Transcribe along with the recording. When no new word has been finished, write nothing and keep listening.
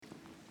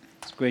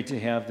Great to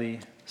have the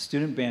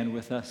student band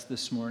with us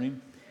this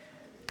morning.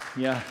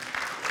 Yeah.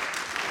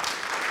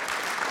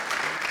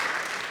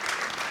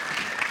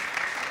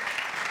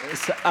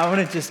 So I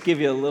want to just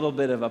give you a little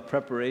bit of a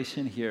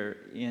preparation here.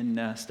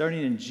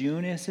 Starting in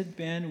June, has it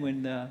been,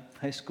 when the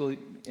high school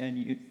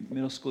and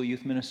middle school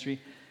youth ministry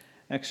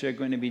actually are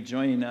going to be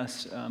joining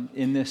us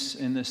in this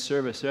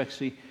service. They're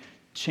actually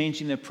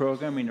changing the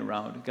programming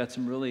around. We've got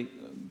some really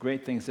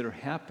great things that are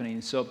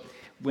happening. So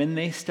when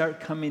they start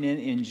coming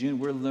in June,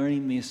 we're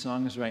learning these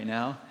songs right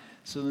now.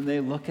 So when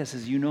they look at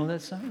us, you know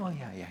that song? Oh,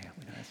 yeah, we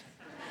know that song.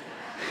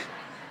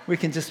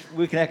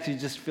 we can actually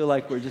just feel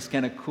like we're just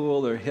kind of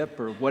cool or hip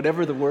or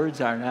whatever the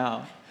words are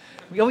now.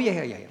 Oh,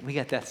 yeah, we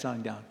got that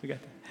song down. We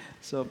got that.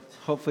 So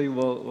hopefully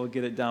we'll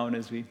get it down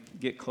as we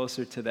get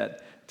closer to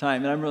that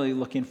time. And I'm really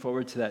looking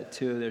forward to that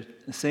too.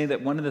 They're saying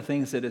that one of the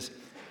things that is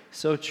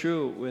so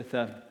true with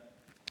the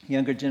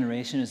younger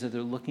generation is that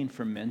they're looking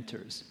for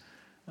mentors.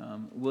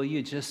 Will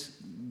you just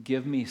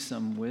give me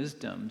some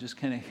wisdom? Just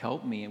kind of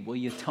help me. And will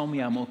you tell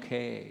me I'm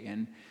okay?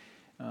 And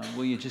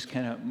will you just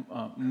kind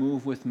of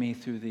move with me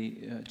through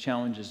the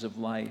challenges of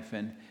life?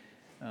 And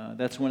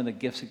that's one of the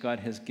gifts that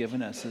God has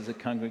given us as a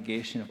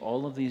congregation of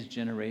all of these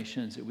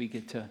generations, that we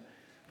get to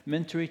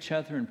mentor each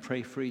other and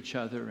pray for each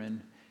other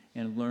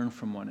and learn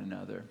from one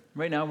another.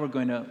 Right now we're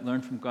going to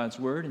learn from God's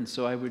Word, and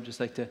so I would just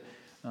like to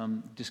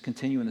just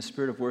continue in the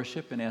spirit of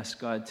worship and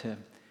ask God to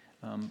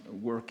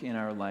work in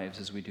our lives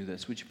as we do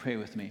this. Would you pray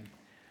with me?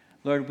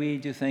 Lord, we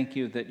do thank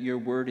you that your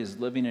word is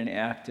living and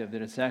active,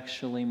 that it's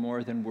actually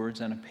more than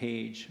words on a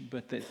page,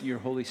 but that your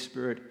Holy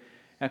Spirit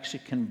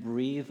actually can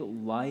breathe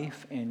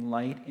life and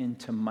light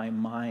into my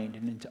mind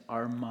and into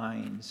our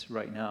minds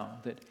right now,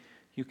 that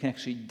you can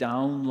actually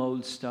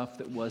download stuff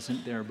that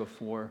wasn't there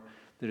before,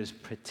 that is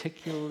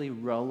particularly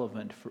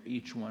relevant for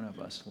each one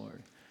of us,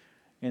 Lord.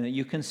 And that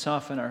you can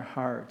soften our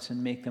hearts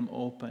and make them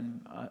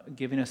open,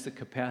 giving us the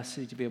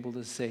capacity to be able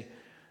to say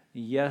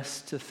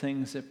yes to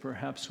things that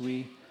perhaps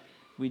we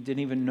didn't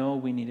even know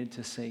we needed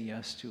to say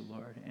yes to,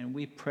 Lord. And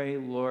we pray,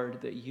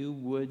 Lord, that you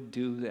would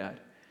do that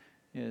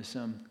as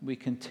we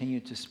continue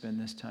to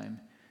spend this time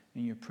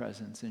in your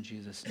presence. In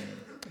Jesus'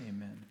 name,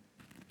 amen.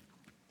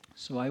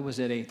 So I was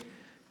at a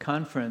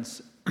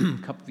conference a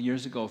couple of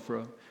years ago for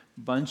a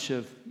bunch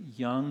of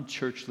young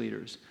church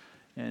leaders.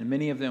 And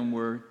many of them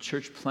were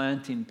church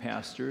planting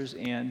pastors,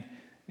 and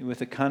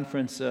with a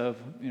conference of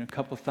a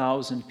couple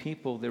thousand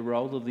people, there were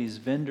all of these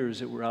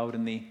vendors that were out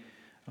in the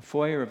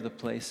foyer of the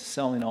place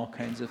selling all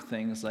kinds of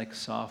things like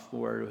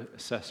software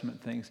assessment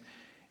things.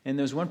 And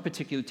there was one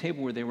particular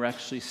table where they were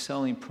actually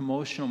selling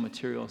promotional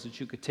materials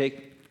that you could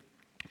take,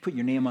 put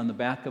your name on the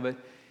back of it,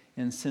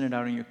 and send it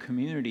out in your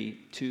community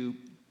to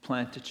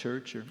plant a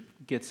church or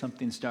get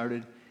something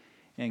started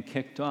and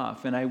kicked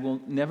off. And I will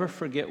never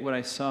forget what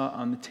I saw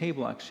on the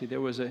table, actually.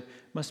 There was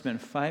must have been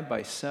 5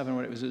 by 7,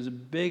 it was as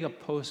big a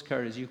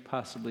postcard as you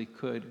possibly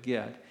could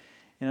get.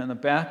 And on the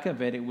back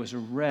of it, it was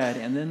red,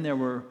 and then there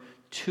were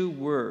 2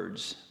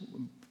 words,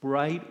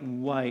 bright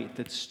white,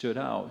 that stood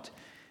out.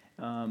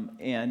 10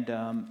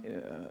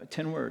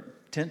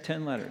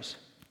 letters.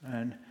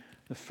 And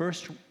the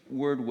first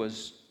word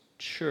was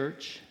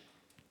church,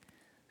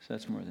 so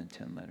that's more than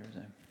 10 letters.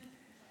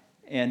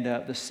 And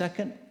the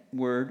second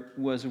word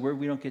was a word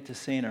we don't get to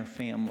say in our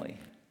family.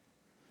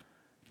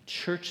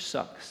 Church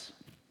sucks.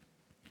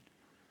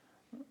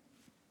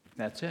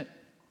 That's it.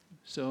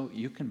 So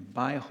you can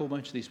buy a whole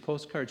bunch of these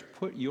postcards,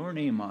 put your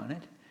name on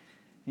it,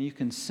 and you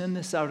can send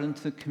this out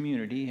into the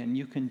community, and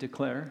you can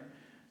declare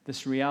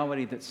this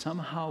reality that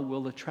somehow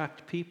will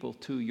attract people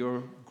to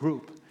your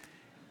group.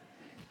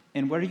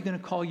 And what are you going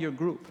to call your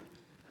group?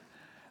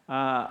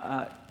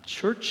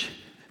 Church?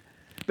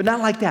 But not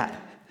like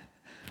that.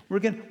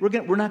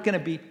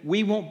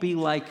 We won't be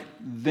like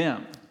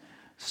them.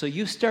 So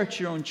you start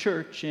your own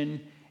church,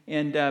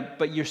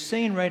 but you're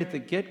saying right at the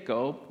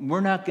get-go,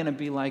 we're not going to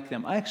be like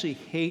them. I actually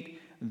hate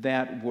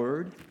that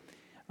word,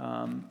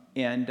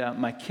 and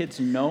my kids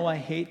know I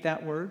hate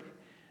that word,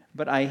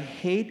 but I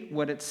hate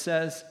what it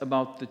says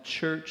about the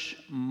church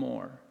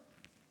more.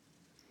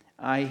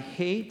 I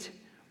hate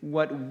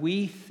what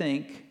we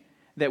think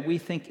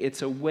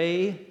it's a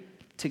way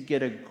to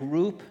get a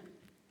group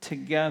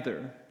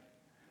together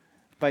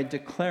by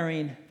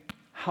declaring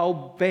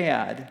how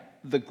bad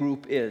the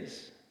group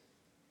is.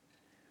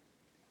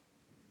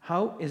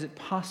 How is it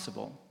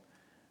possible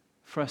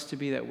for us to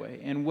be that way?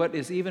 And what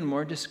is even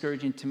more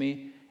discouraging to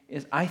me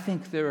is I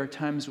think there are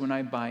times when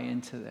I buy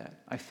into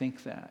that. I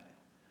think that.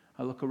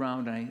 I look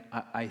around and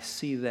I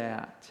see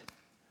that.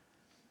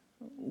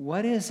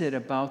 What is it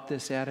about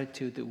this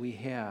attitude that we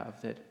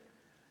have that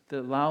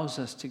allows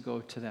us to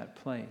go to that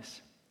place?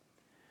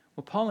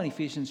 Well, Paul in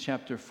Ephesians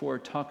chapter 4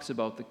 talks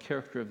about the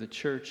character of the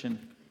church, and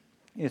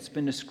it's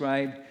been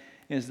described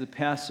as the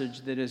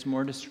passage that is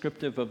more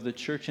descriptive of the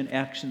church in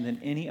action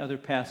than any other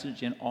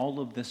passage in all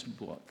of this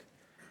book.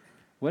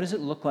 What does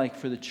it look like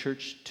for the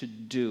church to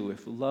do?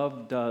 If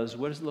love does,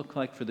 what does it look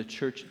like for the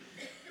church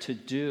to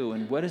do?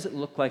 And what does it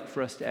look like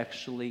for us to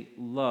actually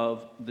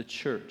love the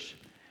church?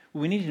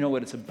 Well, we need to know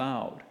what it's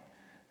about.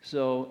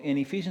 So in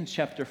Ephesians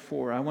chapter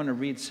 4, I want to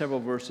read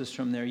several verses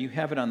from there. You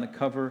have it on the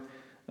cover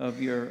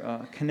of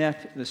your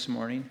Connect this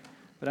morning,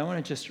 but I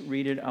want to just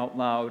read it out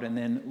loud and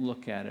then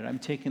look at it. I'm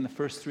taking the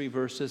first 3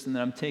 verses, and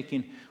then I'm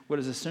taking what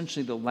is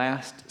essentially the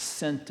last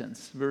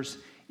sentence, verse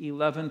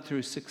 11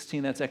 through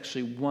 16. That's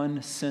actually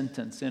one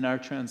sentence. In our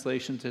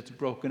translations, it's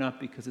broken up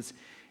because it's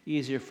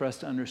easier for us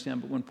to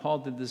understand. But when Paul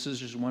did this, is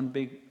just one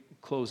big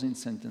closing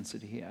sentence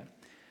that he had.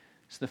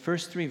 So the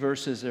first 3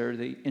 verses are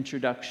the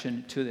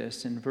introduction to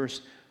this. In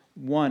verse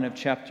 1 of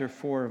chapter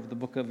 4 of the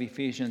book of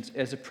Ephesians,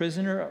 as a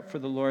prisoner for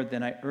the Lord,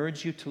 then I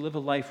urge you to live a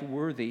life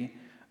worthy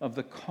of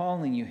the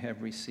calling you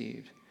have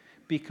received.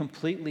 Be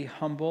completely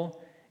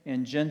humble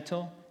and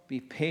gentle. Be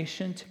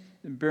patient,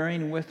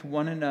 bearing with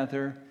one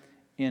another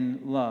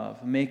in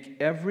love. Make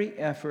every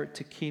effort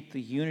to keep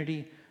the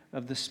unity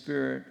of the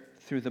Spirit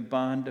through the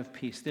bond of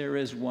peace. There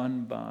is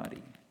one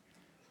body.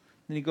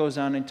 Then he goes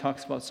on and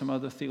talks about some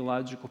other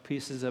theological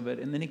pieces of it,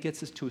 and then he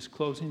gets us to his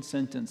closing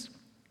sentence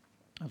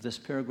of this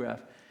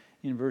paragraph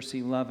in verse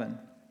 11.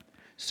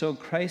 So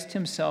Christ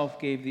himself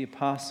gave the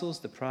apostles,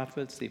 the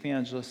prophets, the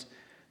evangelists,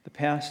 the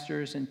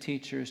pastors and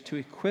teachers to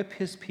equip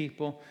his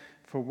people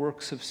for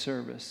works of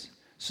service,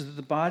 so that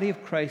the body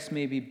of Christ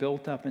may be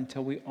built up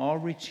until we all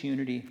reach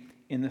unity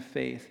in the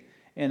faith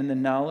and in the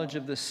knowledge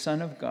of the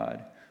Son of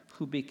God,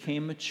 who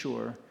became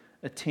mature,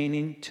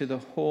 attaining to the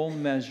whole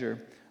measure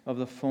of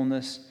the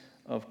fullness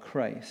of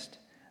Christ.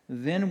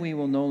 Then we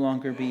will no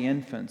longer be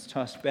infants,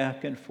 tossed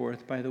back and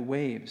forth by the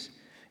waves,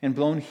 and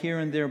blown here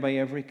and there by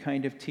every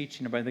kind of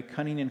teaching, or by the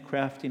cunning and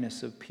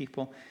craftiness of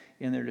people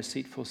in their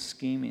deceitful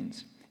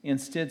schemings.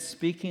 Instead,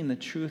 speaking the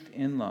truth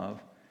in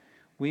love,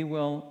 we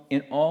will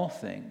in all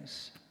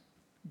things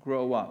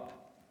grow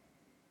up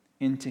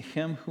into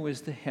him who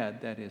is the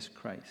head, that is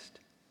Christ.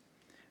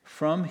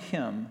 From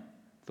him,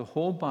 the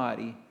whole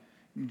body,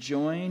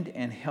 joined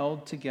and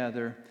held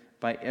together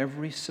by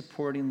every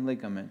supporting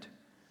ligament,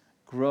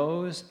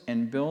 grows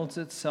and builds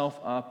itself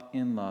up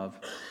in love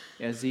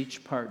as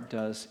each part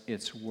does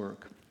its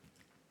work.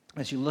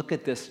 As you look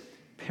at this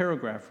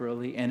paragraph,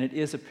 really, and it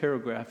is a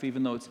paragraph,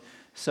 even though it's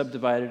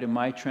subdivided in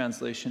my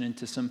translation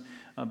into some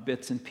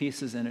bits and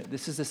pieces in it.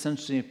 This is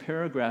essentially a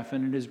paragraph,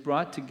 and it is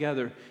brought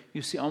together,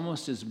 you see,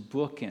 almost as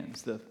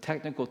bookends. The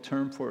technical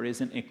term for it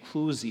is an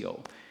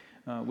inclusio,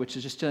 which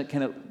is just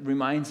kind of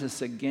reminds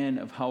us again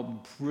of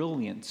how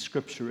brilliant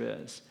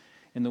Scripture is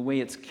and the way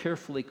it's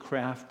carefully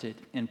crafted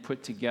and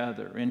put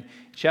together. In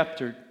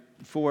chapter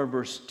 4,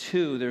 verse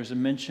 2, there's a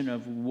mention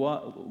of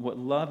what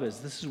love is.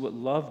 This is what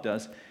love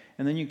does.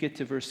 And then you get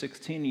to verse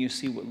 16, and you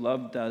see what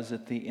love does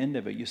at the end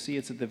of it. You see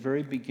it's at the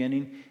very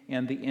beginning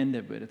and the end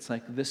of it. It's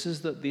like these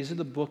are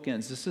the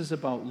bookends. This is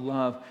about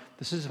love.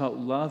 This is about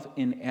love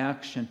in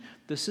action.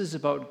 This is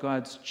about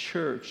God's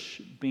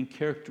church being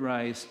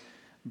characterized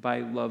by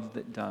love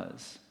that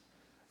does.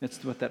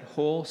 That's what that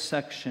whole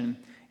section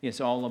is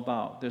all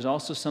about. There's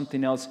also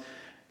something else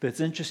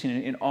that's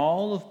interesting. In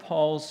all of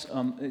Paul's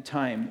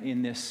time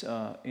in this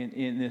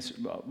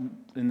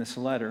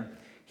letter,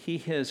 he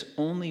has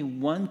only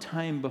one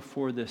time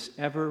before this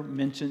ever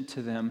mentioned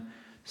to them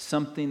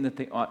something that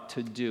they ought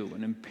to do,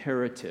 an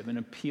imperative, an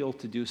appeal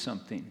to do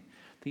something.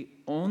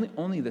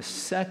 Only the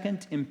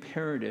second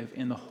imperative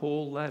in the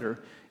whole letter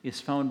is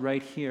found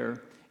right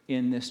here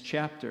in this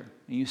chapter.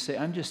 And you say,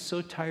 I'm just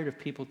so tired of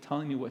people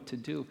telling me what to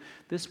do.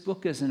 This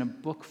book isn't a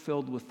book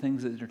filled with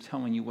things that are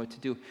telling you what to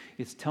do.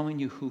 It's telling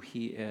you who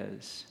he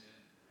is.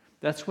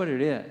 That's what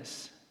it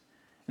is.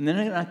 And then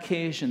on an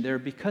occasion there,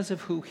 because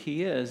of who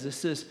he is,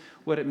 this is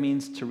what it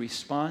means to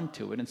respond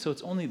to it. And so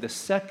it's only the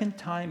second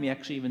time he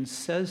actually even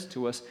says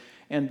to us,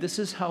 and this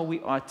is how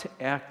we ought to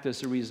act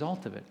as a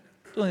result of it.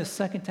 It's only the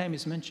second time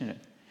he's mentioned it.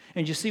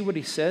 And you see what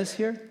he says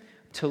here?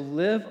 To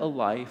live a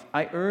life,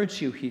 I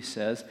urge you, he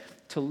says,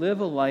 to live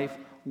a life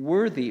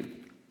worthy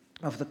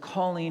of the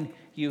calling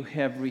you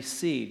have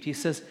received. He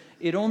says,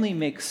 it only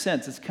makes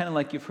sense. It's kind of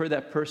like you've heard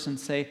that person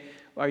say,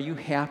 are you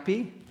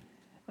happy?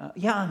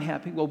 Yeah, I'm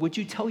happy. Well, would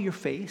you tell your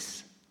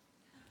face?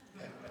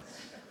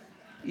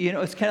 You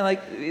know, it's kind of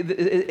like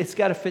it's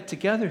got to fit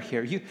together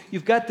here.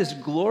 You've got this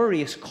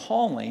glorious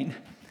calling,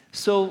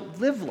 so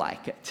live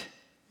like it.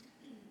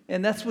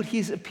 And that's what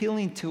he's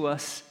appealing to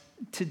us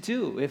to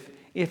do.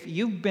 If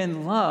you've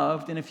been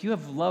loved and if you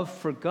have love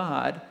for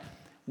God,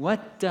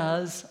 what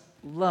does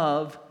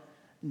love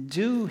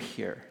do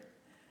here?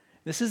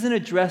 This isn't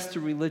addressed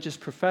to religious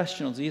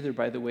professionals either,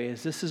 by the way,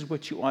 as this is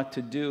what you ought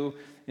to do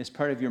as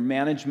part of your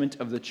management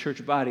of the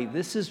church body.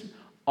 This is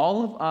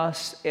all of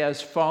us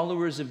as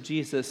followers of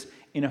Jesus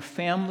in a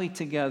family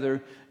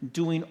together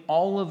doing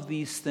all of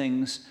these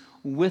things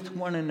with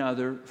one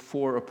another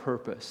for a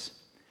purpose.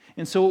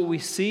 And so what we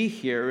see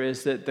here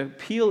is that the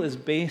appeal is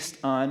based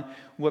on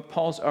what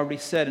Paul's already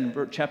said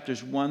in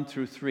chapters 1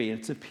 through 3.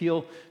 It's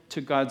appeal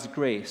to God's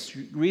grace.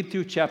 You read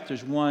through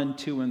chapters 1,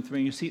 2, and 3,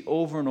 and you see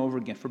over and over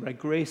again, for by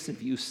grace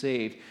have you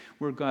saved.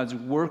 We're God's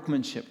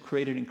workmanship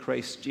created in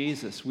Christ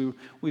Jesus.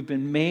 We've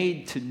been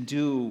made to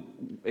do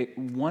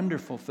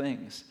wonderful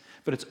things.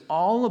 But it's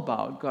all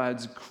about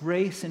God's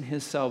grace and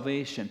his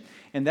salvation.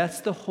 And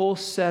that's the whole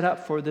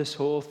setup for this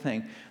whole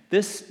thing.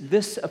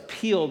 This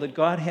appeal that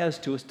God has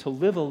to us to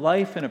live a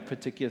life in a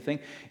particular thing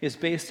is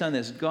based on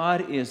this.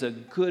 God is a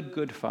good,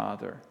 good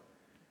Father.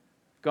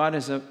 God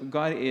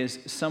is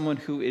someone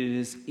who it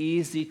is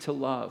easy to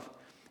love.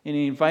 And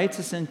he invites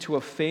us into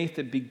a faith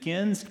that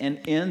begins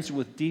and ends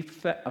with deep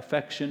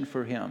affection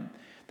for him.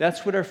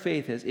 That's what our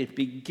faith is. It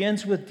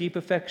begins with deep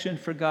affection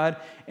for God,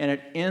 and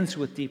it ends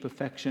with deep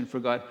affection for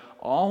God.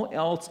 All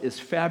else is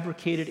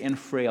fabricated and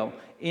frail.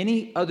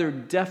 Any other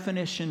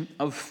definition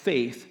of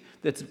faith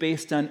that's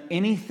based on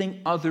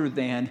anything other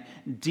than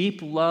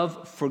deep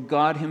love for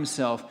God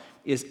himself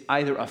is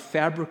either a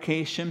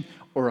fabrication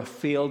or a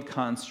failed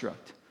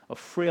construct, a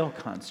frail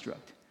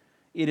construct.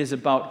 It is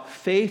about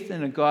faith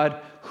in a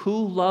God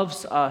who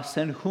loves us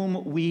and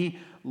whom we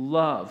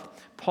love.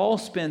 Paul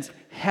spends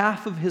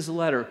half of his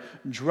letter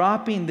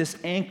dropping this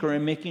anchor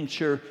and making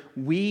sure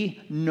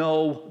we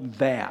know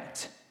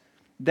that.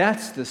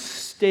 That's the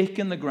stake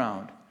in the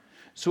ground.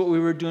 So what we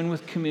were doing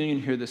with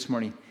communion here this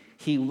morning.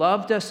 He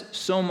loved us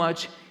so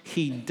much,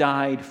 he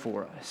died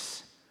for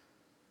us.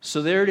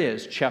 So there it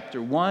is,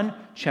 chapter 1,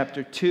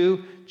 chapter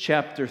 2,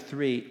 chapter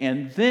 3.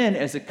 And then,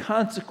 as a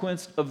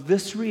consequence of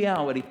this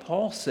reality,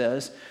 Paul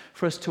says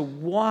for us to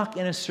walk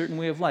in a certain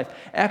way of life.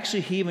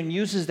 Actually, he even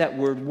uses that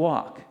word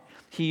walk.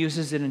 He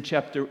uses it in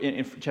chapter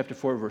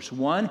 4, verse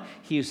 1.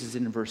 He uses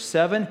it in verse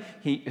 17.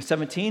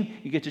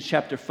 You get to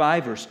chapter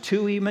 5, verse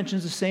 2, he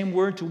mentions the same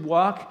word, to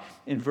walk.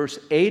 In verse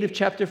 8 of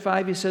chapter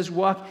 5, he says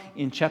walk.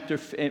 In chapter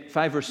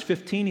 5, verse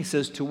 15, he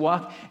says to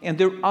walk. And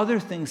there are other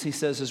things he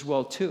says as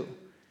well, too.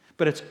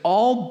 But it's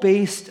all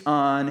based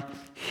on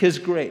his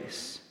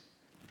grace,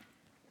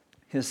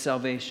 his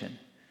salvation.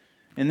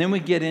 And then we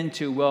get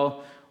into,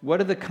 well, what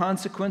are the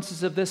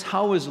consequences of this?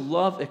 How is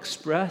love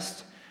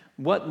expressed?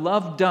 What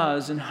love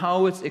does and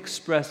how it's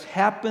expressed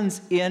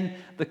happens in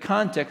the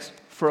context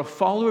for a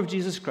follower of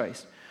Jesus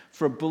Christ,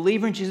 for a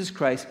believer in Jesus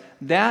Christ.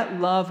 That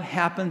love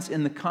happens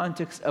in the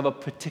context of a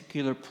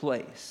particular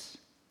place,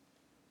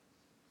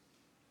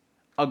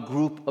 a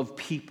group of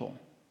people.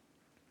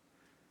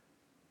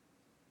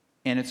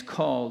 And it's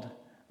called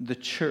the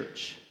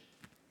church.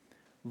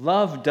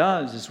 Love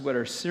does is what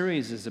our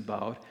series is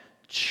about.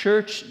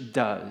 Church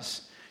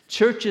does.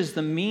 Church is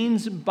the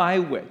means by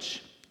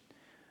which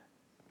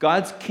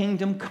God's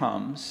kingdom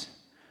comes,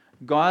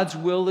 God's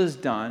will is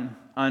done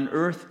on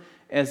earth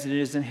as it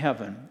is in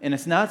heaven. And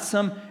it's not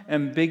some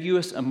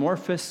ambiguous,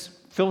 amorphous,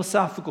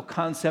 philosophical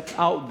concept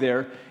out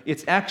there.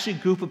 It's actually a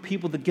group of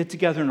people that get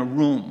together in a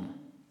room.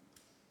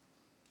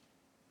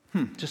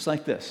 Just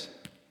like this.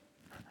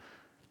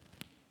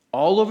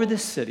 All over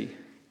this city,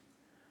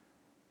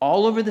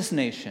 all over this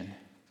nation,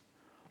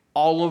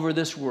 all over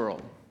this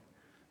world.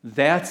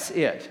 That's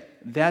it.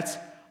 That's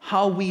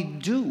how we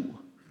do.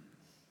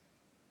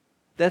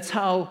 That's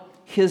how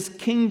his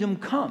kingdom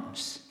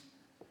comes.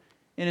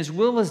 And his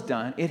will is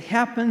done. It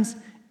happens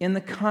in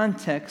the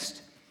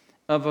context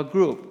of a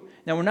group.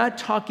 Now, we're not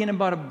talking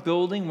about a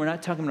building. We're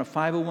not talking about a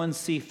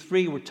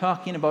 501c3. We're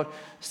talking about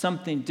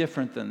something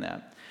different than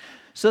that.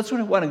 So that's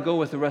what I want to go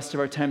with the rest of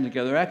our time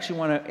together. I actually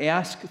want to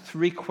ask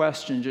 3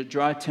 questions to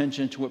draw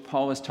attention to what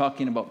Paul is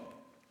talking about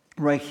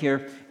right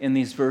here in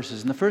these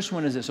verses. And the first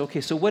one is this.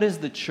 Okay, so what is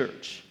the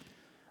church?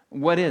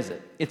 What is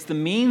it? It's the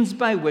means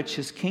by which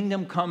his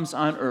kingdom comes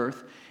on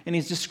earth, and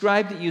he's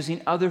described it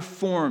using other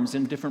forms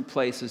in different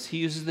places. He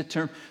uses the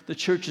term, the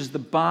church is the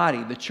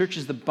body. The church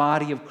is the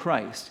body of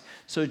Christ.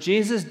 So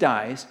Jesus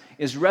dies,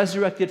 is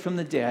resurrected from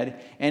the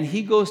dead, and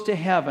he goes to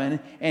heaven,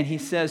 and he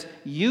says,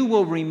 you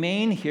will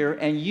remain here,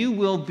 and you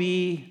will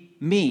be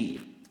me.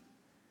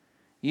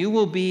 You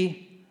will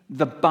be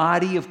the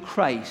body of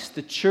Christ,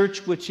 the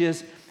church which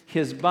is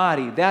his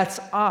body. That's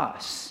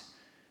us.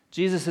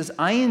 Jesus says,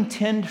 I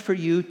intend for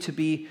you to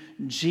be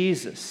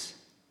Jesus.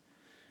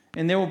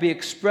 And there will be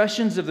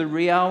expressions of the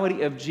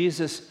reality of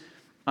Jesus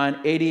on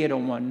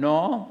 8801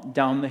 Knoll,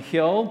 down the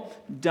hill,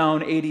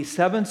 down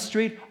 87th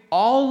Street.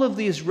 All of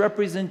these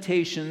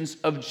representations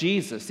of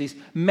Jesus, these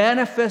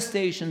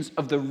manifestations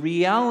of the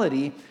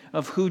reality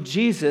of who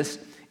Jesus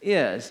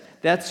is.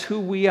 That's who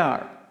we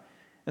are.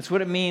 That's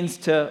what it means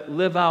to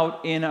live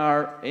out in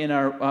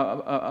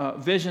our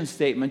vision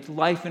statement,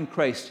 life in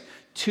Christ.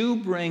 To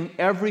bring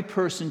every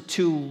person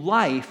to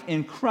life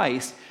in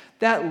Christ.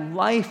 That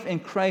life in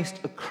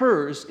Christ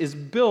occurs, is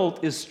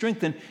built, is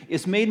strengthened,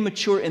 is made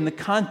mature in the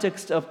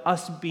context of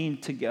us being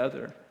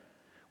together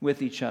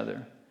with each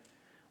other.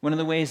 One of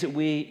the ways that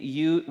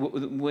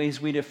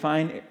we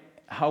define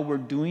how we're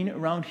doing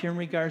around here in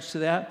regards to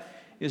that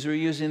is we're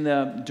using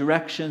the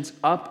directions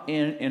up,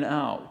 in, and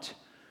out.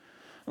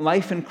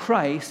 Life in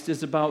Christ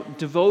is about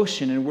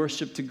devotion and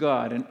worship to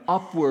God, an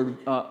upward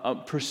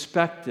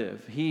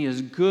perspective. He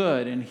is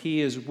good and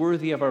he is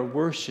worthy of our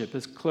worship,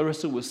 as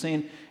Clarissa was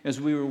saying as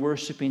we were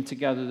worshiping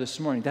together this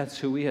morning. That's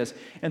who he is.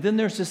 And then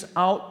there's this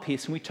out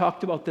piece, and we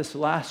talked about this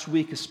last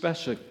week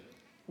especially,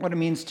 what it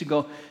means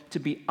to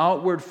be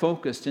outward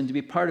focused and to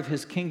be part of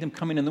his kingdom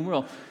coming in the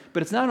world.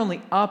 But it's not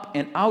only up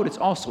and out, it's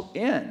also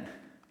in.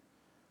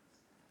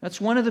 That's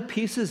one of the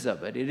pieces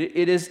of it.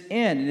 It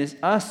is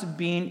us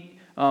being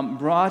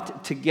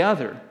brought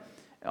together.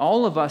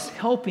 All of us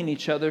helping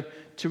each other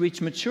to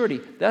reach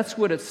maturity. That's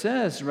what it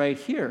says right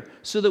here.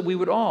 So that we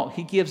would all.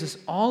 He gives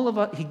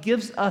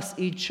us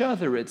each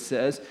other, it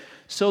says,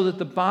 so that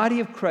the body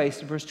of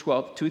Christ, verse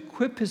 12, to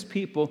equip his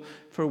people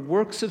for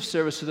works of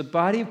service, so the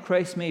body of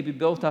Christ may be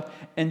built up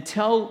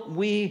until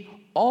we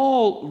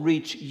all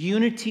reach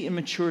unity and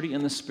maturity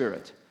in the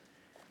Spirit.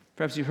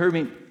 Perhaps you've heard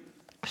me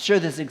share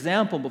this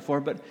example before,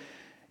 but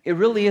it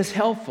really is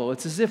helpful.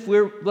 It's as if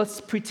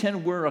let's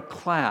pretend we're a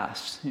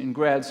class in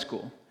grad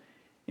school.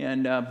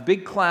 And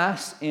big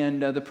class,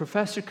 and the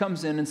professor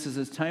comes in and says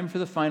it's time for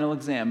the final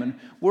exam. And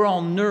we're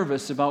all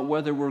nervous about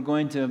whether we're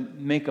going to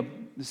make a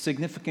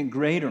significant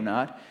grade or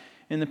not.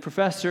 And the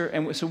professor,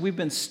 and so we've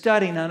been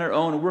studying on our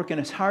own and working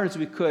as hard as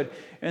we could.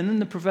 And then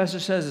the professor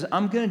says,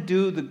 I'm going to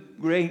do the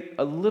grade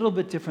a little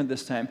bit different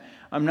this time.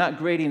 I'm not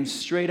grading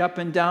straight up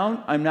and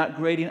down. I'm not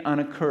grading on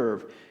a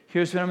curve.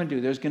 Here's what I'm going to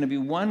do. There's going to be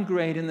one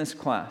grade in this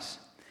class,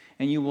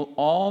 and you will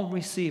all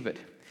receive it.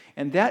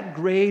 And that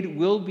grade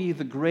will be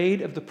the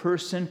grade of the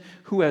person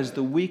who has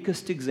the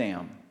weakest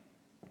exam.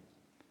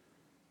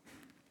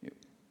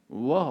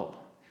 Whoa.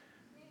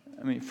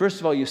 I mean, first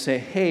of all, you say,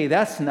 hey,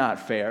 that's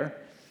not fair.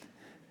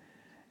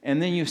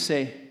 And then you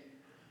say,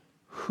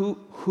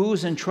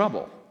 who's in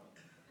trouble?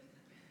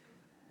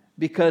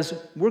 Because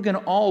we're going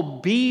to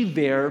all be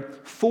there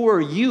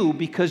for you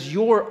because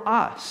you're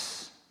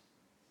us.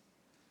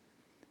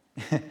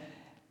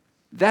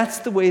 That's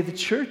the way the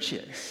church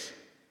is.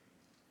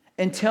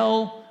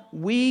 Until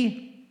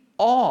we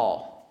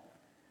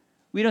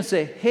don't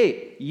say,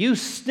 hey, you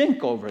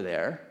stink over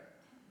there.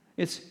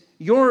 It's,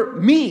 you're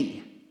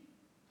me.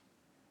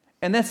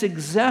 And that's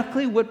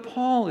exactly what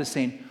Paul is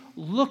saying.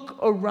 Look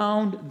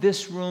around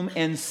this room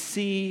and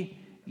see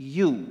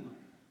you.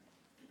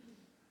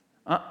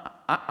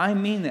 I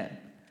mean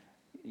that.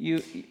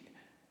 You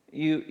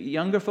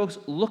younger folks,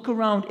 look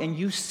around and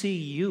you see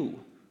you.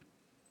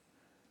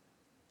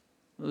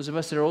 Those of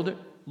us that are older,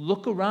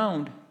 look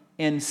around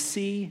and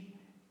see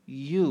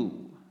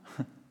you.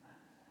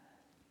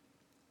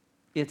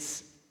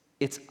 It's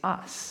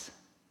us.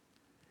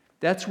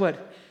 That's what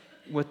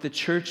the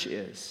church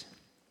is.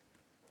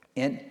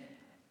 And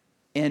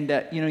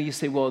you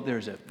say, well,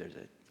 there's an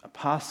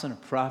apostle and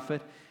a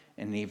prophet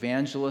and an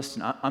evangelist.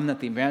 And I'm not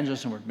the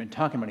evangelist, and we've been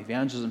talking about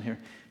evangelism here.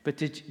 But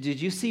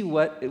did you see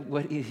what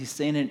he's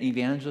saying an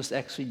evangelist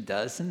actually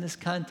does in this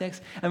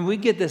context? I mean, we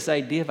get this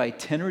idea of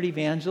itinerant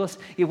evangelists.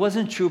 It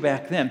wasn't true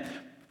back then.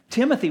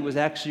 Timothy was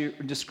actually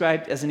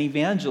described as an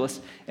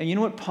evangelist. And you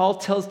know what Paul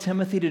tells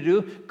Timothy to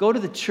do? Go to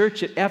the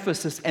church at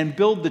Ephesus and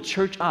build the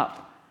church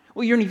up.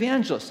 Well, you're an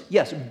evangelist.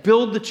 Yes,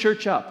 build the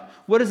church up.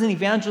 What does an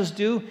evangelist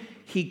do?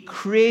 He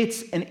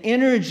creates an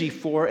energy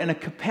for and a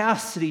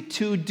capacity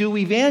to do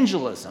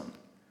evangelism.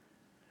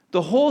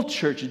 The whole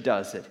church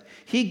does it.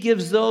 He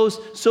gives those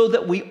so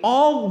that we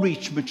all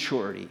reach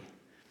maturity.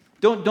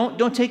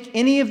 Don't take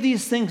any of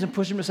these things and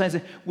push them aside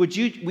and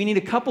say, we need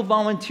a couple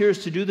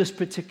volunteers to do this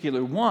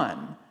particular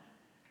one.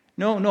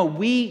 No,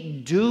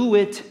 we do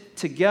it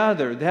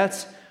together.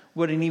 That's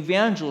what an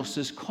evangelist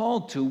is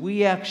called to.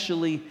 We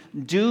actually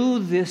do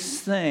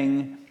this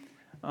thing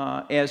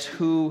as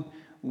who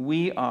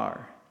we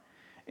are.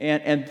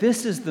 And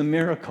this is the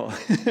miracle.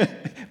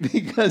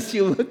 Because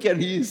you look at it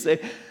and you say,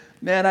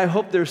 man, I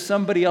hope there's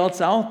somebody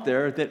else out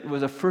there that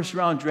was a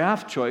first-round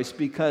draft choice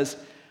because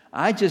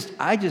I just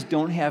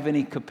don't have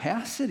any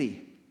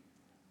capacity.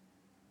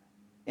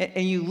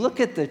 And you look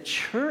at the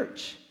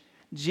church.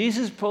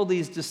 Jesus pulled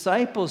these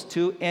disciples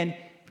to, and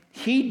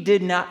he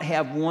did not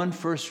have one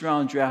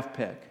first-round draft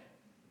pick.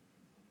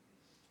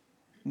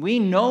 We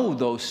know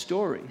those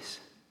stories.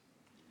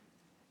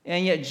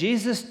 And yet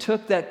Jesus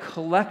took that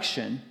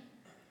collection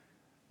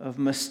of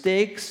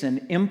mistakes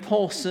and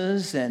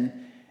impulses and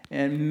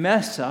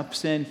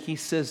mess-ups, and he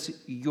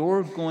says,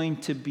 you're going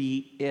to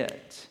be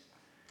it.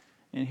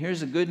 And here's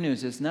the good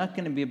news. It's not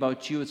going to be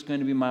about you. It's going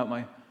to be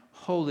my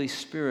Holy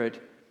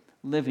Spirit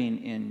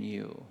living in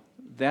you.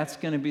 That's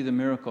going to be the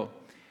miracle.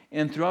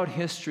 And throughout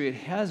history, it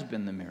has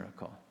been the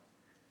miracle.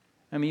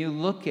 I mean, you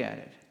look at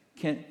it.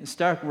 Kent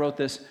Stark wrote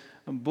this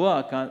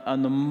book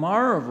on the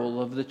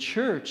marvel of the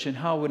church and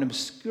how an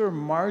obscure,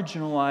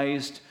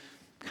 marginalized,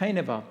 kind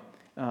of a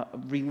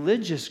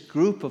religious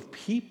group of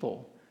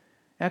people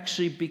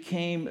actually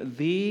became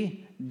the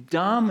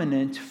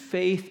dominant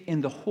faith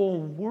in the whole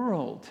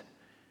world.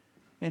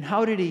 And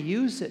how did he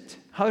use it?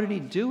 How did he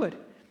do it?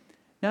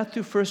 Not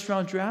through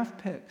first-round draft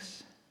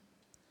picks.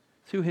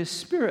 Through his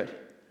Spirit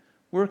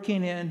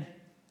working in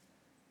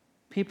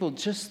people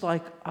just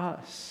like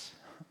us.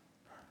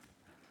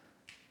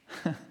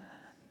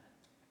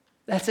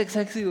 That's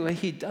exactly the way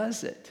he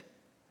does it.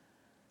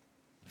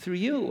 Through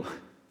you.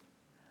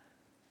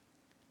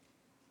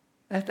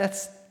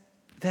 That's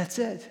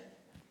it.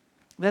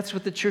 That's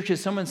what the church is.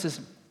 Someone says,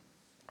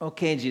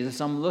 okay, Jesus,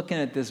 I'm looking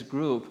at this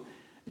group.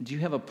 Do you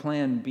have a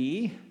plan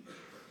B?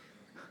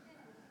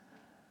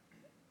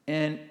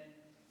 And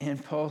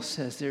Paul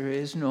says there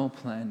is no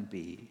plan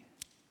B.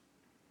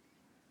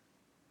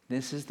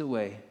 This is the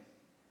way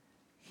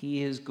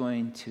he is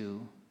going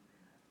to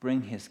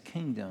bring his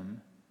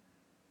kingdom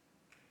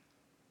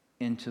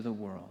into the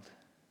world.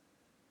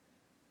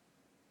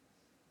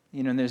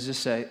 You know, and there's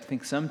just, I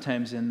think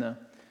sometimes in the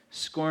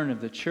scorn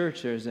of the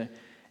church, there's an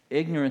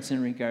ignorance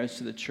in regards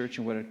to the church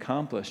and what it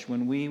accomplished.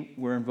 When we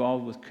were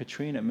involved with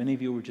Katrina, many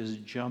of you were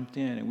just jumped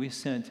in, and we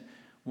sent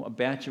a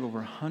batch of over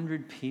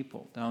 100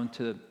 people down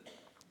to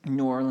the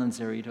New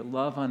Orleans area to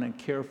love on and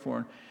care for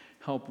and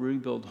help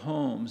rebuild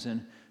homes.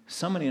 And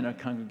somebody in our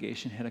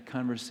congregation had a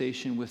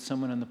conversation with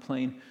someone on the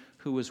plane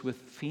who was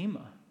with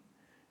FEMA.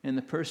 And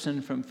the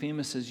person from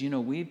FEMA says, you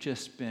know, we've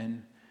just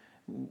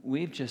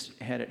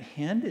had it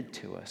handed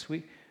to us.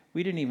 We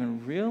didn't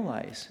even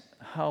realize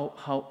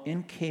how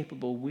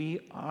incapable we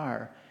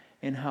are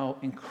and how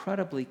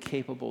incredibly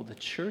capable the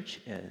church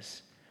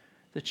is.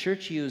 The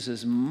church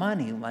uses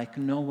money like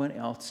no one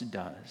else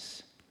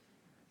does.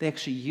 They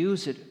actually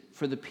use it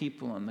for the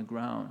people on the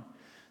ground.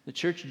 The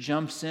church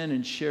jumps in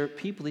and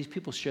these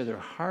people share their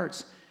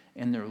hearts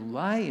and their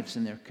lives,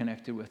 and they're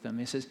connected with them.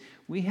 He says,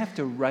 we have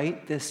to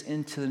write this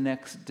into the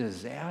next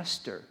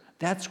disaster.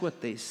 That's what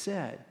they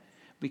said,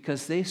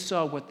 because they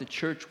saw what the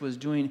church was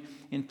doing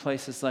in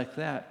places like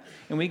that.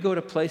 And we go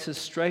to places,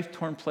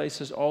 strife-torn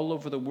places all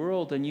over the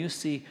world, and you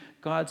see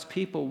God's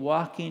people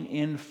walking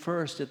in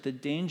first at the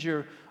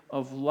danger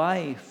of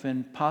life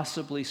and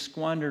possibly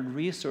squandered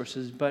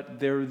resources, but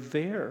they're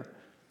there,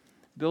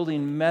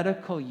 building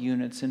medical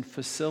units and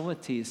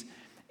facilities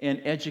and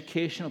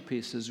educational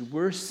pieces.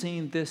 We're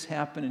seeing this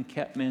happen in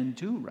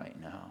Kathmandu right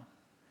now.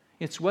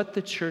 It's what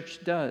the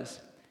church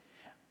does.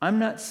 I'm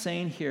not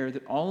saying here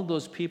that all of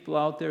those people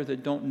out there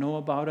that don't know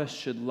about us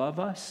should love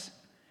us.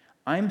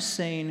 I'm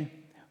saying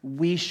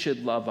we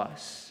should love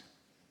us.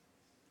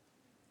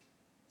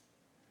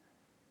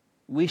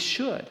 We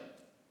should.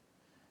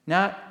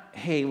 Not,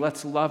 hey,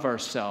 let's love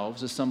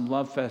ourselves, as some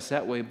love fest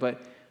that way, but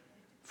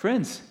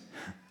friends,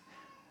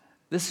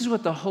 this is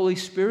what the Holy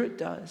Spirit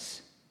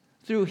does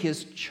through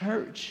his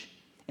church,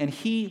 and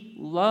he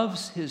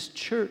loves his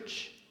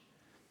church.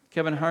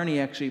 Kevin Harney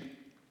actually,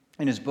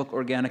 in his book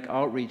Organic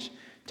Outreach,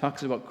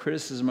 talks about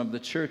criticism of the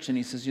church, and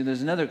he says, you know,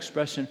 there's another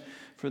expression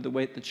for the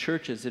way the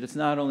church is, that it's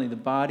not only the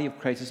body of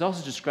Christ, it's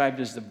also described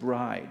as the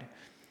bride.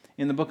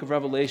 In the book of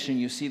Revelation,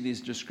 you see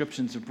these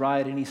descriptions of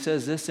bride, and he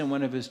says this in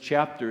one of his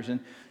chapters, and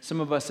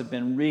some of us have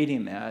been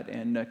reading that,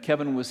 and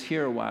Kevin was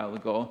here a while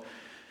ago.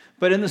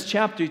 But in this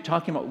chapter,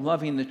 talking about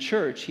loving the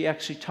church, he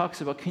actually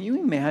talks about, can you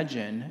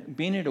imagine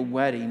being at a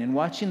wedding and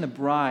watching the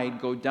bride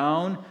go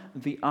down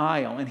the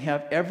aisle and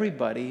have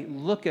everybody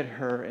look at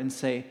her and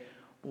say,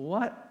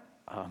 what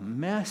a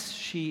mess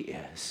she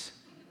is.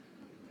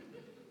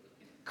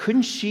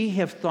 Couldn't she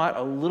have thought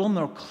a little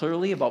more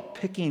clearly about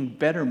picking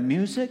better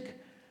music?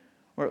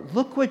 Or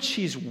look what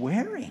she's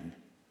wearing.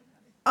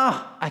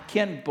 I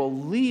can't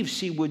believe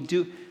she would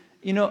do,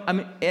 you know, I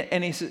mean,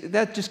 and he says,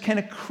 that's just kind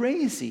of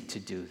crazy to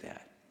do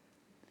that.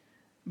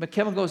 But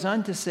Kevin goes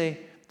on to say,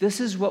 this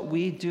is what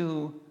we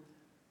do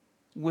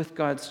with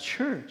God's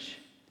church.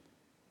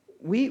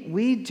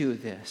 We do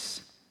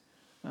this.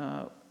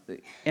 And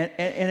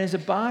as a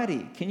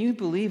body, can you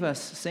believe us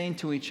saying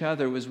to each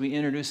other as we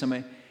introduce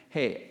somebody,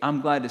 hey,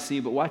 I'm glad to see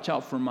you, but watch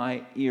out for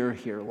my ear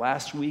here.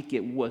 Last week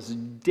it was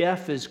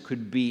deaf as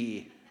could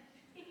be.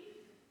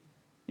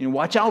 You know,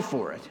 watch out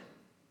for it.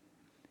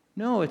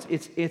 No, it's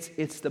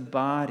the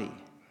body.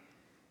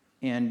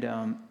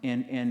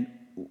 And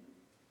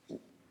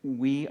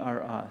we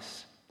are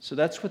us. So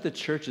that's what the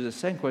church is. The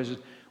second question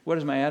is, what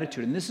is my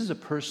attitude? And this is a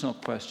personal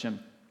question.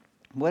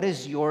 What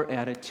is your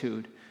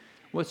attitude?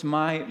 What's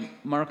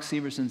Mark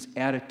Severson's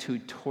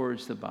attitude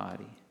towards the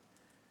body,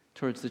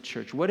 towards the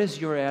church? What is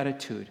your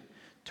attitude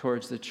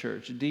towards the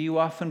church? Do you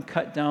often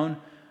cut down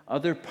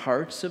other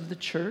parts of the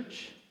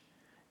church?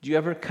 Do you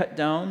ever cut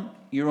down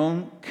your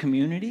own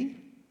community?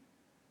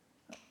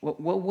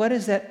 What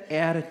is that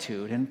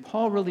attitude? And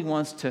Paul really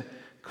wants to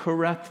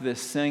correct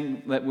this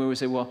thing that we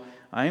say, well,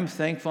 I'm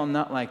thankful I'm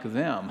not like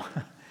them.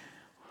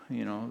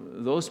 You know,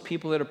 those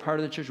people that are part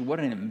of the church, what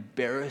an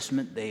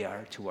embarrassment they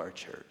are to our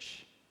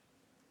church.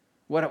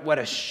 What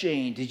a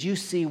shame. Did you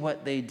see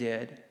what they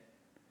did?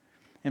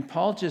 And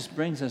Paul just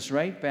brings us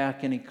right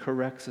back and he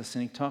corrects us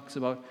and he talks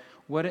about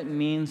what it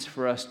means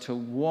for us to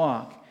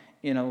walk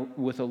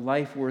with a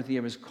life worthy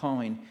of his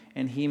calling.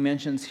 And he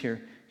mentions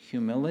here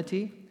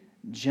humility,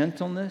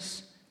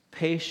 gentleness,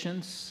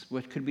 patience,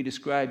 what could be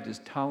described as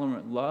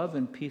tolerant love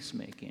and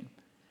peacemaking.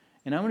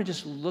 And I want to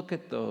just look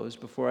at those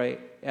before I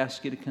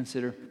ask you to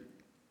consider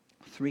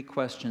 3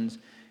 questions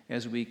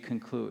as we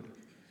conclude.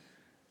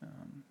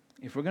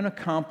 If we're going to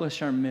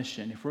accomplish our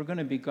mission, if we're going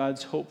to be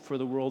God's hope for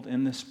the world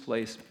in this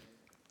place,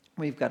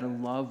 we've got to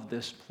love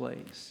this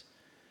place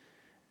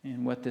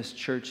and what this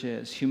church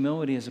is.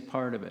 Humility is a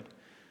part of it.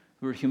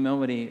 The word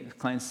humility,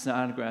 Klein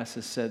Snodgrass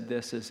has said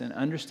this, is an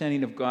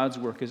understanding of God's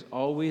work is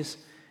always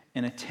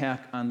an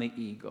attack on the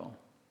ego.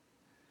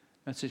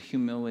 That's what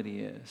humility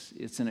is.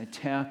 It's an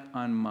attack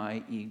on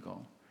my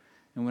ego.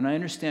 And when I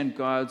understand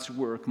God's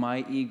work,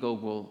 my ego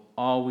will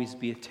always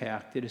be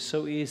attacked. It is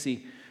so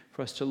easy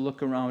for us to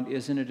look around,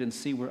 isn't it, and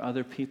see where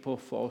other people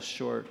fall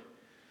short.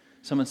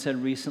 Someone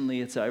said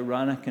recently, it's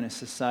ironic in a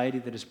society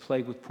that is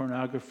plagued with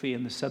pornography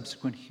and the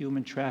subsequent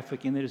human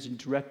trafficking that is a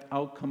direct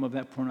outcome of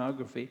that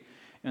pornography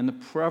and the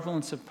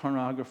prevalence of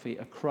pornography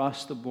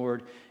across the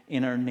board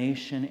in our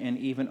nation and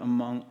even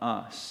among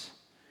us.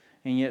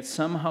 And yet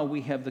somehow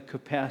we have the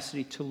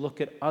capacity to look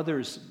at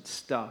others'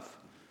 stuff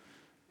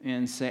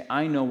and say,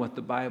 I know what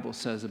the Bible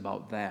says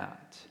about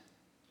that.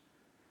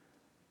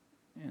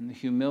 And the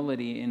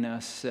humility in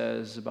us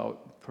says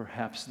about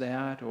perhaps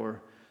that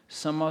or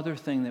some other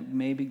thing that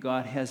maybe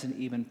God hasn't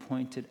even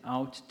pointed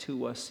out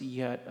to us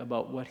yet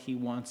about what he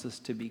wants us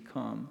to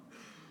become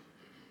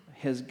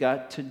has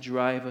got to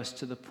drive us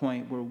to the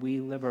point where we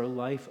live our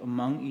life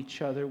among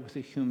each other with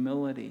a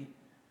humility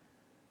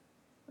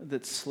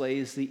that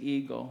slays the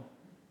ego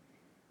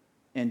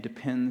and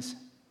depends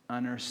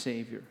on our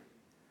Savior.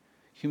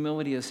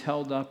 Humility is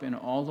held up in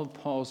all of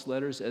Paul's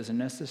letters as a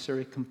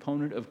necessary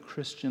component of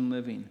Christian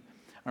living.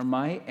 Are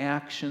my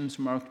actions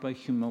marked by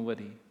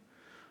humility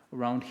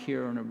around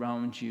here and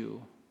around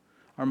you?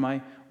 Are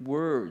my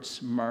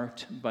words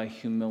marked by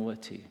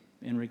humility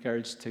in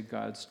regards to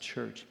God's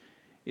church?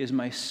 Is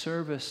my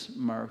service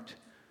marked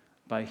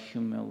by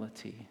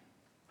humility?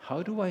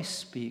 How do I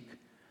speak?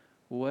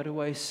 What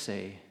do I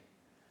say?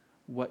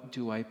 What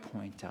do I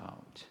point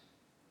out?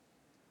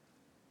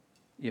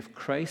 If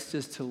Christ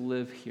is to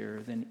live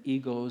here, then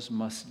egos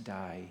must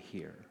die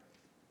here.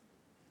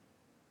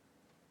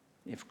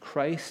 If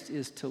Christ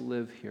is to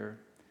live here,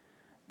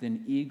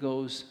 then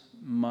egos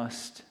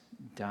must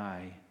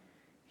die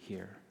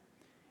here.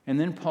 And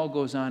then Paul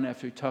goes on,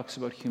 after he talks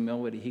about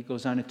humility, he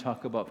goes on to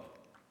talk about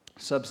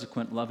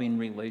subsequent loving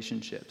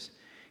relationships.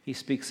 He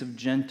speaks of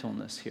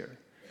gentleness here.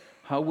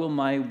 How will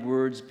my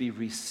words be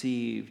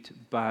received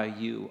by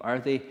you? Are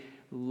they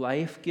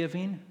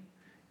life-giving?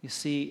 You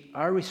see,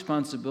 our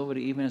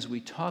responsibility, even as we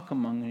talk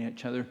among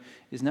each other,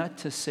 is not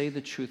to say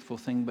the truthful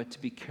thing, but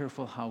to be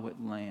careful how it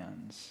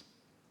lands.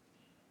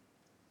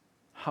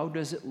 How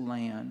does it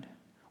land?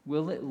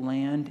 Will it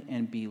land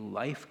and be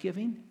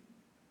life-giving?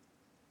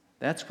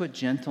 That's what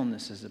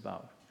gentleness is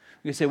about.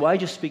 You say, well, I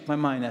just speak my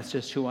mind. That's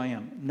just who I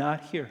am.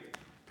 Not here.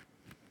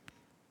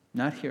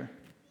 Not here.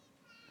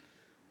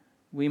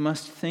 We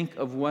must think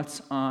of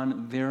what's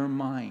on their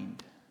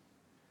mind.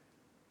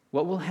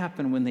 What will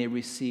happen when they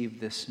receive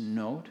this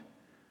note?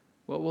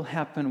 What will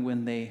happen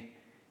when they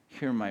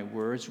hear my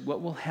words?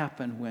 What will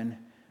happen when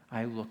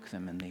I look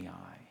them in the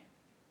eye?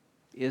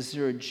 Is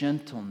there a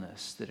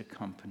gentleness that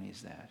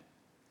accompanies that?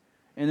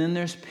 And then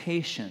there's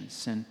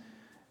patience. And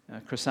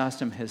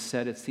Chrysostom has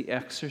said it's the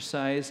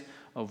exercise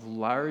of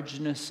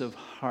largeness of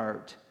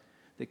heart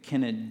that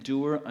can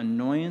endure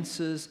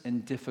annoyances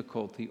and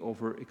difficulty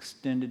over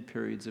extended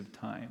periods of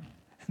time.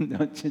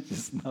 Don't you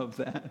just love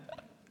that?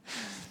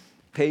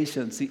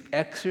 Patience, the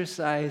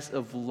exercise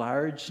of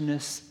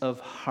largeness of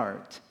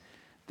heart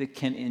that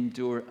can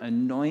endure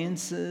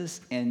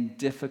annoyances and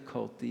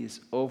difficulties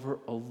over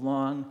a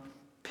long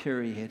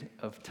period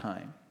of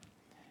time.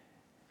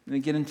 And we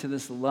get into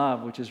this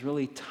love, which is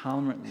really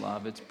tolerant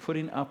love. It's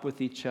putting up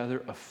with each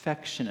other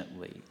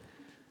affectionately,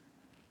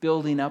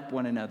 building up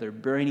one another,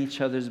 bearing each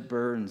other's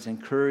burdens,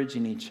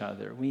 encouraging each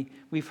other.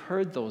 We've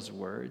heard those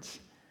words.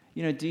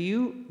 You know, do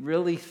you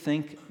really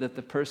think that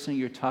the person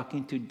you're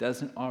talking to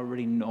doesn't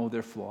already know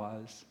their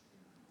flaws?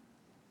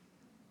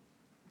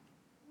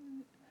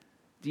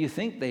 Do you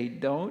think they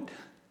don't?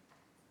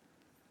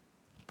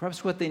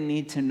 Perhaps what they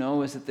need to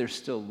know is that they're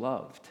still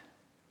loved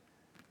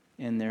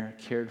and they're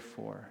cared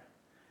for.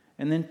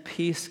 And then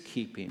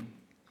peacekeeping.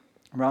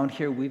 Around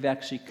here, we've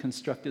actually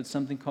constructed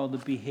something called the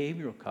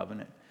behavioral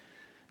covenant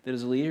that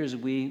as leaders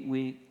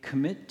we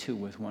commit to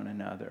with one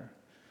another.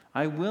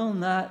 I will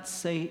not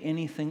say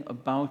anything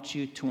about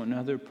you to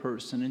another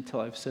person until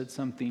I've said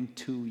something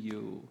to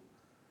you.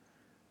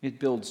 It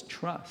builds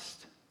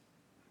trust.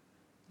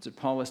 That's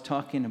what Paul was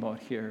talking about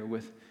here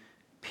with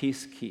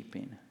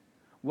peacekeeping.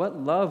 What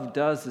love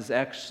does is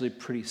actually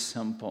pretty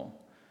simple.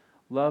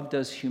 Love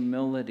does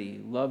humility.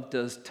 Love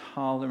does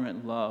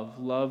tolerant love.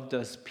 Love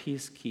does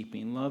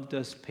peacekeeping. Love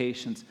does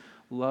patience.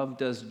 Love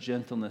does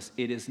gentleness.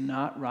 It is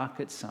not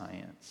rocket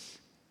science.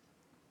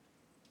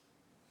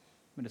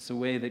 But it's a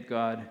way that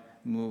God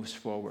moves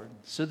forward.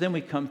 So then we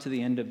come to the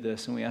end of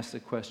this and we ask the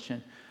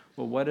question,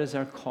 well, what is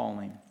our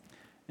calling?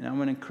 And I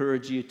want to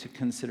encourage you to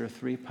consider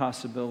three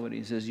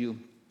possibilities as you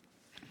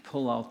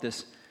pull out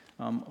this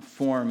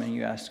form and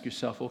you ask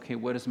yourself, okay,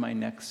 what is my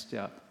next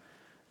step?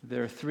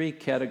 There are three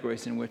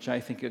categories in which I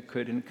think it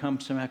could, and it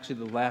comes from actually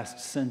the last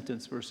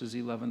sentence, verses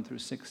 11 through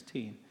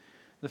 16.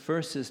 The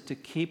first is to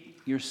keep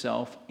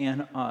yourself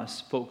and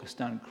us focused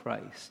on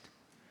Christ,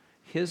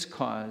 his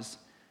cause,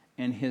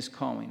 and his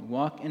calling.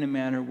 Walk in a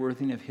manner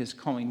worthy of his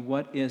calling.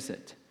 What is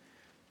it?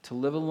 To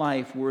live a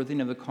life worthy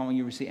of the calling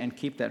you receive and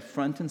keep that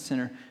front and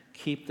center.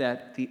 Keep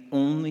that the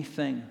only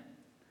thing.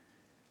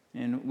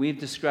 And we've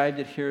described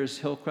it here as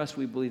Hillcrest.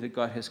 We believe that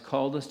God has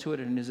called us to it,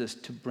 and it is this,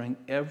 to bring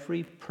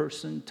every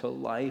person to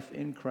life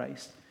in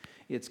Christ.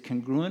 It's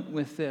congruent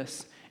with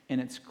this,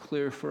 and it's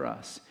clear for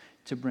us.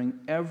 to bring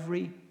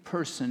every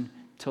person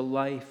to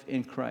life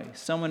in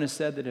Christ. Someone has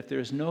said that if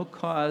there's no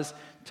cause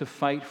to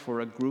fight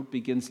for, a group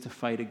begins to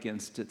fight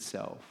against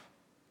itself.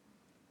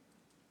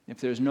 If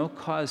there's no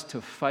cause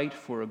to fight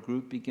for, a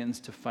group begins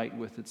to fight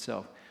with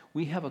itself.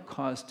 We have a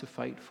cause to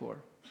fight for,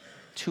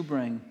 to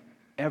bring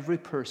every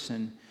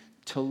person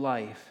to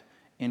life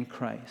in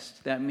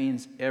Christ. That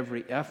means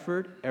every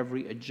effort,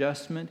 every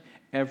adjustment,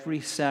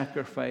 every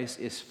sacrifice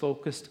is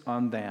focused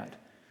on that.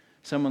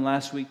 Someone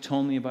last week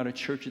told me about a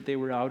church that they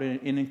were out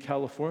in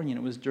California,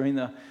 and it was during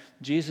the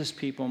Jesus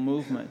People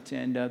movement.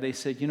 And they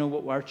said, you know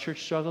what our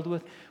church struggled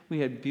with? We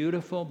had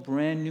beautiful,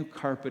 brand new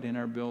carpet in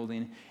our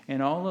building,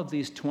 and all of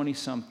these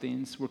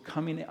 20-somethings were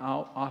coming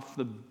out off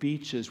the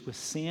beaches with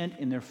sand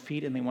in their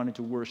feet, and they wanted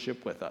to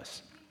worship with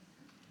us.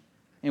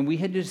 And we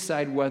had to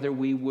decide whether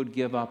we would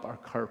give up our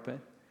carpet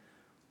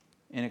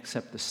and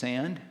accept the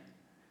sand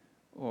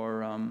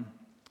or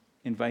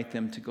invite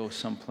them to go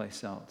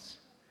someplace else.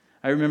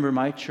 I remember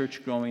my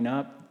church growing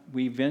up,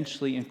 we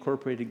eventually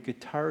incorporated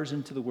guitars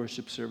into the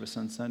worship service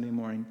on Sunday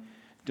morning.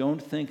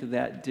 Don't think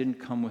that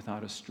didn't come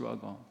without a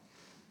struggle.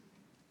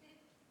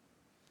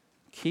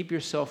 Keep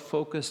yourself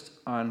focused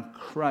on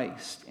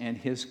Christ and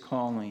His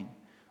calling.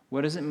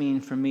 What does it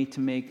mean for me to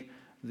make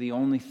the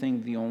only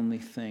thing,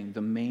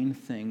 the main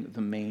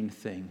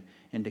thing,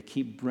 and to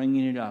keep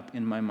bringing it up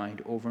in my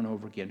mind over and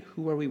over again?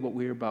 Who are we, what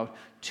we're about?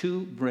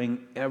 To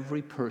bring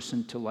every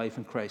person to life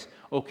in Christ.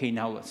 Okay,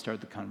 now let's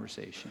start the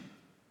conversation.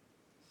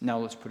 Now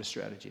let's put a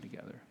strategy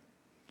together.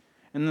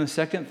 And then the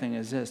second thing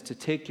is this, to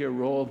take your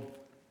role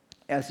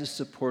as a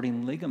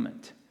supporting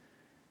ligament.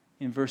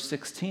 In verse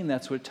 16,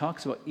 that's what it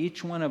talks about.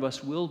 Each one of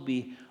us will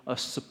be a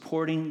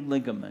supporting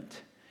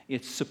ligament.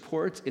 It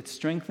supports, it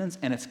strengthens,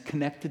 and it's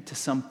connected to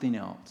something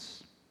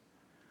else.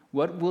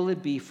 What will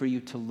it be for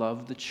you to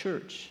love the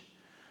church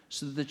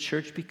so that the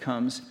church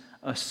becomes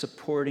a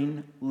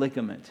supporting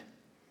ligament?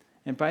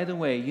 And by the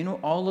way, you know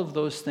all of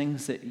those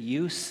things that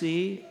you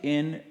see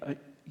in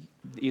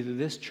either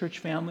this church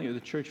family or the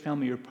church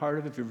family you're part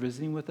of if you're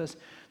visiting with us,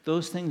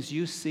 those things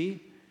you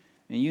see,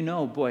 and you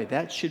know, boy,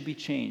 that should be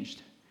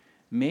changed.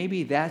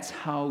 Maybe that's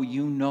how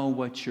you know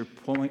what your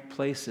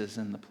place is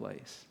in the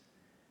place.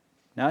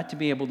 Not to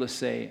be able to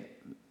say,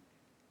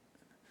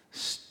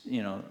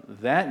 you know,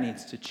 that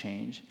needs to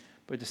change,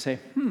 but to say,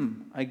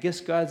 I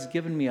guess God's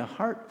given me a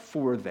heart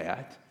for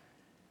that,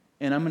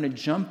 and I'm going to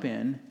jump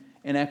in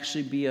and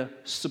actually be a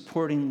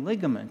supporting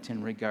ligament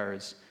in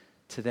regards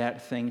to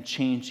that thing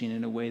changing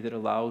in a way that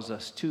allows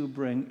us to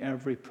bring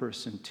every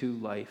person to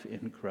life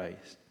in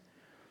Christ.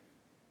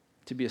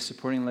 To be a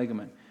supporting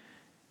ligament.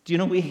 Do you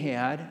know we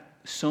had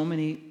so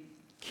many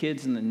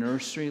kids in the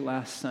nursery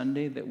last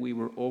Sunday that we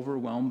were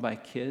overwhelmed by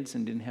kids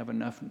and didn't have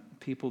enough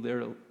people there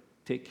to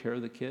take care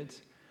of the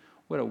kids?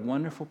 What a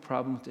wonderful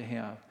problem to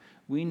have.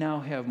 We now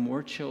have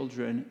more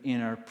children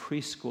in our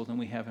preschool than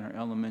we have in our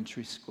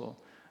elementary school.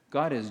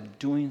 God is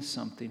doing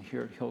something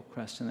here at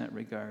Hillcrest in that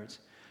regards.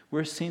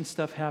 We're seeing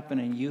stuff happen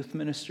in youth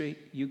ministry.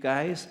 You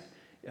guys,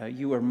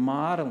 you are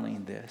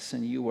modeling this,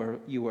 and you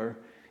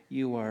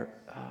are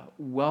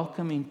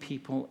welcoming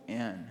people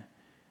in.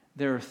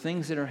 There are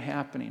things that are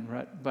happening,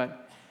 right?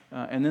 But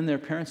and then there are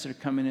parents that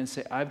are coming in and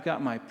say, "I've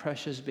got my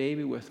precious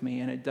baby with me,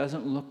 and it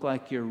doesn't look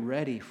like you're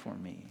ready for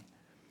me."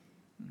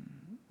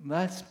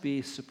 Let's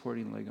be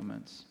supporting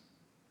ligaments.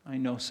 I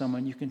know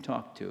someone you can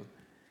talk to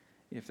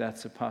if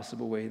that's a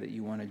possible way that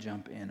you want to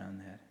jump in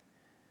on that.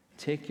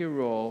 Take your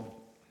role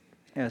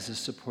as a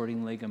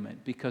supporting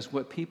ligament, because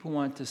what people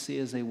want to see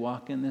as they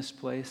walk in this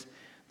place,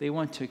 they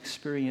want to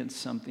experience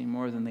something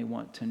more than they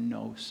want to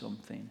know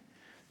something.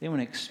 They want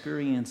to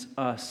experience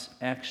us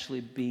actually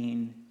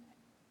being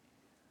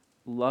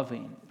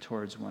loving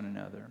towards one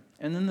another.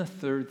 And then the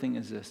third thing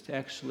is this, to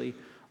actually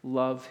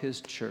love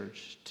His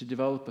church, to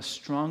develop a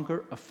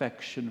stronger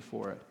affection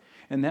for it.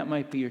 And that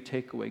might be your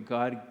takeaway.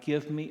 God,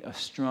 give me a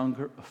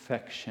stronger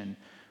affection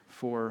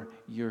for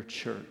your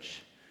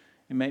church.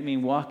 It might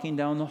mean walking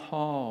down the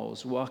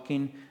halls,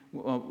 looking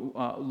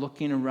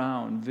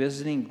around,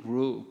 visiting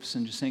groups,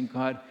 and just saying,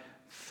 God,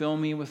 fill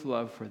me with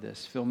love for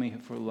this. Fill me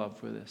for love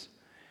for this.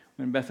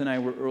 When Beth and I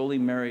were early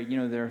married, you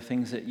know, there are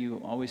things that you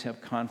always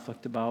have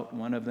conflict about.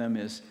 One of them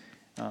is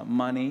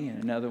money,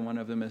 and another one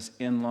of them is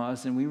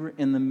in-laws. And we were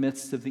in the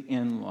midst of the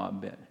in-law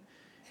bit.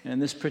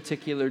 And this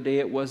particular day,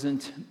 it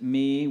wasn't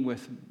me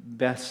with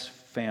Beth's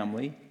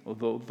family,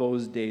 although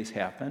those days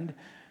happened.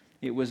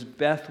 It was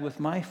Beth with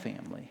my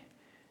family.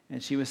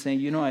 And she was saying,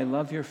 you know, I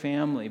love your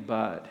family,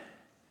 but...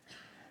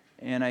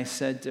 And I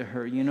said to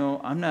her, you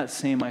know, I'm not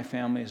saying my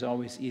family is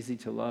always easy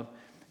to love,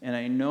 and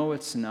I know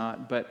it's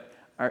not, but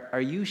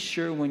are you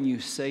sure when you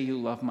say you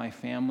love my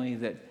family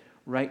that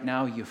right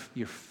now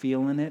you're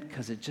feeling it?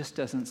 Because it just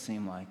doesn't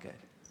seem like it.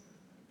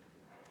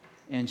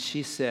 And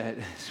she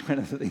said, it's one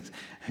of the things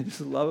I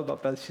just love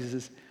about Beth, she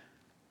says,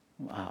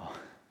 wow.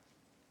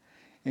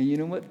 And you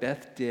know what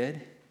Beth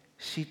did?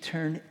 She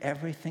turned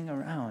everything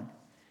around.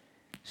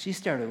 She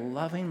started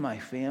loving my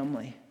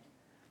family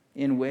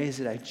in ways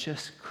that I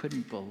just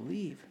couldn't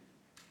believe.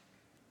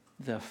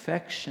 the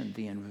affection,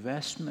 the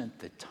investment,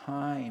 the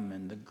time,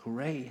 and the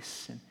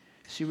grace. And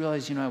she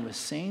realized, I was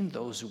saying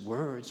those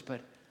words,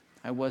 but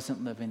I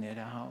wasn't living it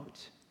out.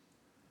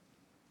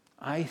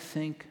 I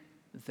think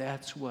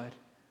that's what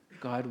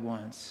God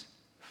wants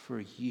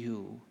for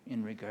you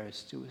in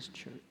regards to his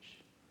church.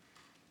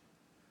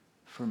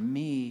 For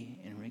me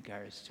in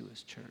regards to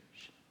his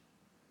church.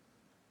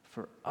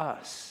 For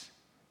us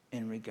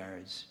in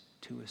regards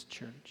to his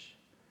church.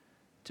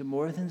 To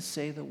more than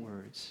say the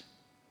words,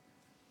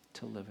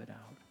 to live it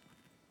out.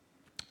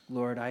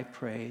 Lord, I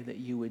pray that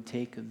you would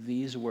take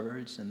these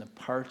words and the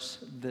parts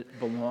that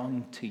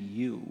belong to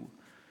you,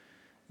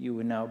 you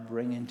would now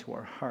bring into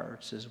our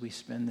hearts as we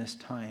spend this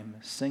time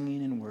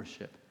singing and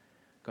worship.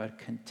 God,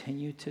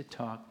 continue to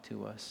talk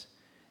to us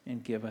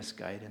and give us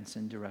guidance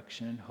and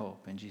direction and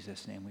hope. In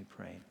Jesus' name we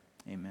pray.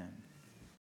 Amen.